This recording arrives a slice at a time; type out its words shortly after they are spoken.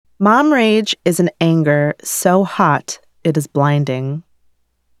Mom rage is an anger so hot it is blinding.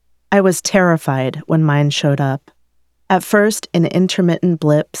 I was terrified when mine showed up. At first in intermittent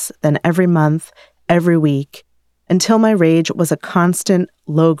blips, then every month, every week, until my rage was a constant,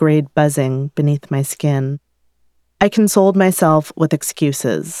 low-grade buzzing beneath my skin. I consoled myself with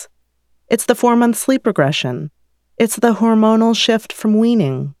excuses. It's the 4-month sleep regression. It's the hormonal shift from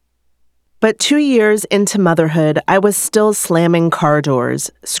weaning. But 2 years into motherhood, I was still slamming car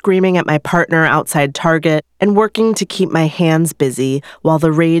doors, screaming at my partner outside Target, and working to keep my hands busy while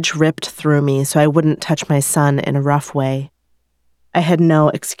the rage ripped through me so I wouldn't touch my son in a rough way. I had no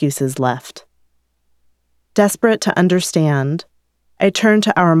excuses left. Desperate to understand, I turned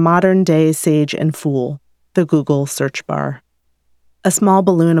to our modern-day sage and fool, the Google search bar. A small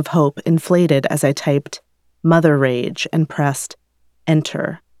balloon of hope inflated as I typed mother rage and pressed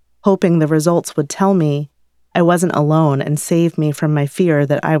enter, hoping the results would tell me I wasn't alone and save me from my fear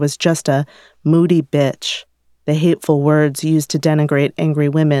that I was just a moody bitch, the hateful words used to denigrate angry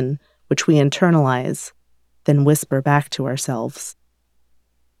women, which we internalize, then whisper back to ourselves.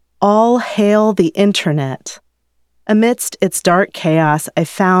 All hail the internet. Amidst its dark chaos, I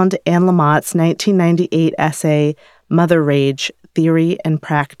found Anne Lamott's 1998 essay, Mother Rage, Theory and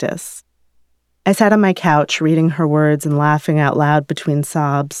Practice. I sat on my couch reading her words and laughing out loud between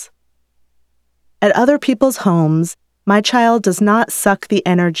sobs. At other people's homes, my child does not suck the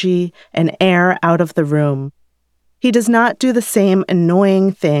energy and air out of the room. He does not do the same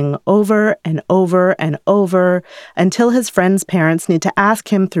annoying thing over and over and over until his friends' parents need to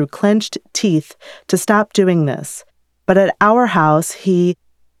ask him through clenched teeth to stop doing this. But at our house, he,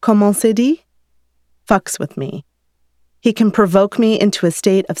 comment c'est dit? Fucks with me. He can provoke me into a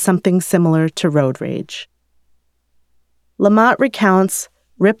state of something similar to road rage. Lamott recounts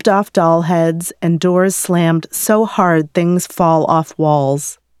ripped off doll heads and doors slammed so hard things fall off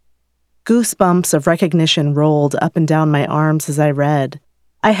walls. Goosebumps of recognition rolled up and down my arms as I read.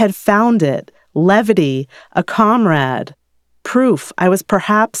 I had found it, levity, a comrade, proof I was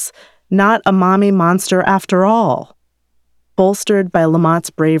perhaps not a mommy monster after all. Bolstered by Lamott's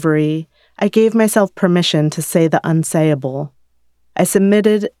bravery, I gave myself permission to say the unsayable. I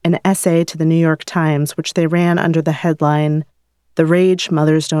submitted an essay to the New York Times, which they ran under the headline, The Rage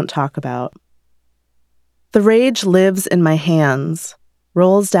Mothers Don't Talk About. The rage lives in my hands,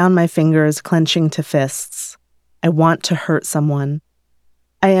 rolls down my fingers, clenching to fists. I want to hurt someone.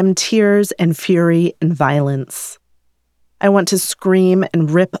 I am tears and fury and violence. I want to scream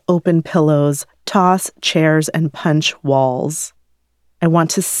and rip open pillows, toss chairs and punch walls. I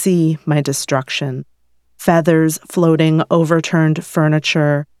want to see my destruction. Feathers floating, overturned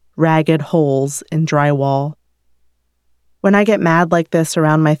furniture, ragged holes in drywall. When I get mad like this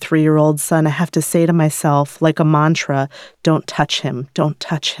around my 3-year-old son, I have to say to myself, like a mantra, don't touch him, don't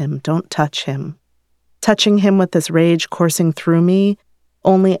touch him, don't touch him. Touching him with this rage coursing through me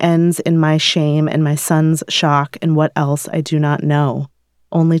only ends in my shame and my son's shock and what else I do not know.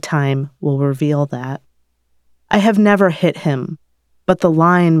 Only time will reveal that. I have never hit him. But the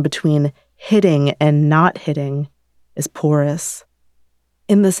line between hitting and not hitting is porous.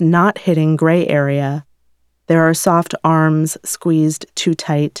 In this not hitting gray area, there are soft arms squeezed too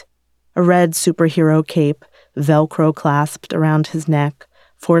tight, a red superhero cape, Velcro clasped around his neck,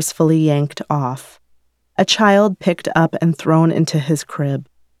 forcefully yanked off. A child picked up and thrown into his crib.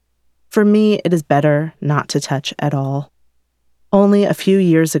 For me, it is better not to touch at all. Only a few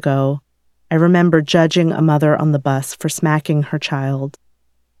years ago, I remember judging a mother on the bus for smacking her child.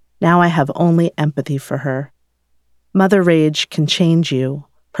 Now I have only empathy for her. Mother rage can change you,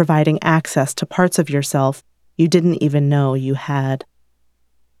 providing access to parts of yourself you didn't even know you had.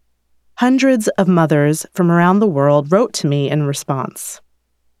 Hundreds of mothers from around the world wrote to me in response.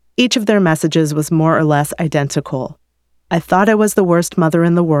 Each of their messages was more or less identical. I thought I was the worst mother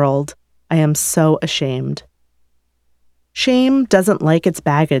in the world. I am so ashamed. Shame doesn't like its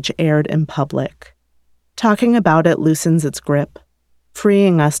baggage aired in public. Talking about it loosens its grip,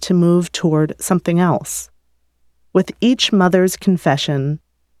 freeing us to move toward something else. With each mother's confession,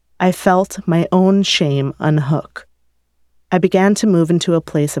 I felt my own shame unhook. I began to move into a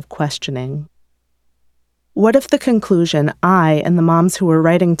place of questioning. What if the conclusion I and the moms who were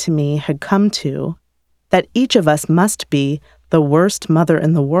writing to me had come to, that each of us must be the worst mother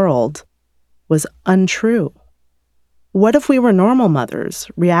in the world, was untrue? What if we were normal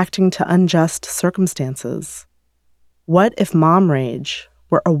mothers reacting to unjust circumstances? What if mom rage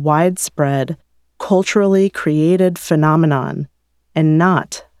were a widespread, culturally created phenomenon and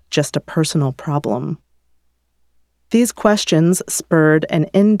not just a personal problem? These questions spurred an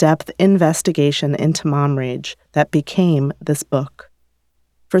in-depth investigation into mom rage that became this book.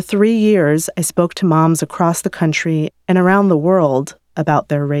 For 3 years, I spoke to moms across the country and around the world about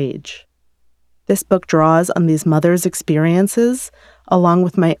their rage. This book draws on these mothers' experiences along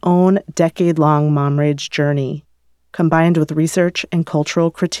with my own decade-long mom rage journey, combined with research and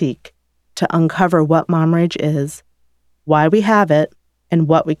cultural critique to uncover what mom rage is, why we have it, and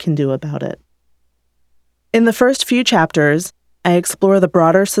what we can do about it. In the first few chapters, I explore the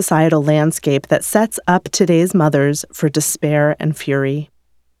broader societal landscape that sets up today's mothers for despair and fury.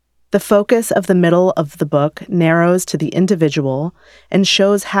 The focus of the middle of the book narrows to the individual and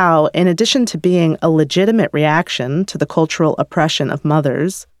shows how, in addition to being a legitimate reaction to the cultural oppression of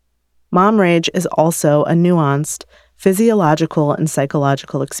mothers, mom rage is also a nuanced physiological and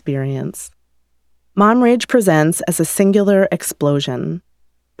psychological experience. Mom rage presents as a singular explosion,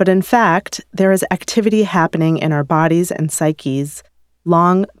 but in fact, there is activity happening in our bodies and psyches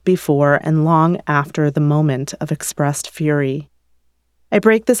long before and long after the moment of expressed fury. I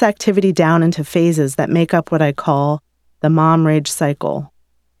break this activity down into phases that make up what I call the mom rage cycle.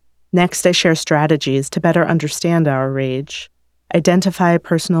 Next, I share strategies to better understand our rage, identify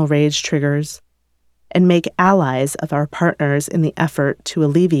personal rage triggers, and make allies of our partners in the effort to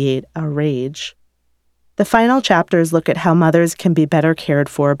alleviate our rage. The final chapters look at how mothers can be better cared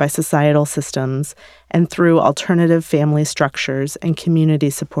for by societal systems and through alternative family structures and community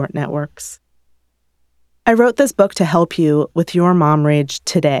support networks. I wrote this book to help you with your mom rage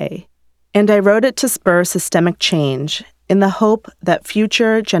today, and I wrote it to spur systemic change in the hope that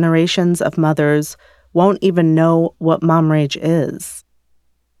future generations of mothers won't even know what mom rage is.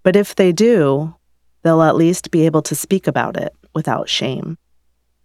 But if they do, they'll at least be able to speak about it without shame.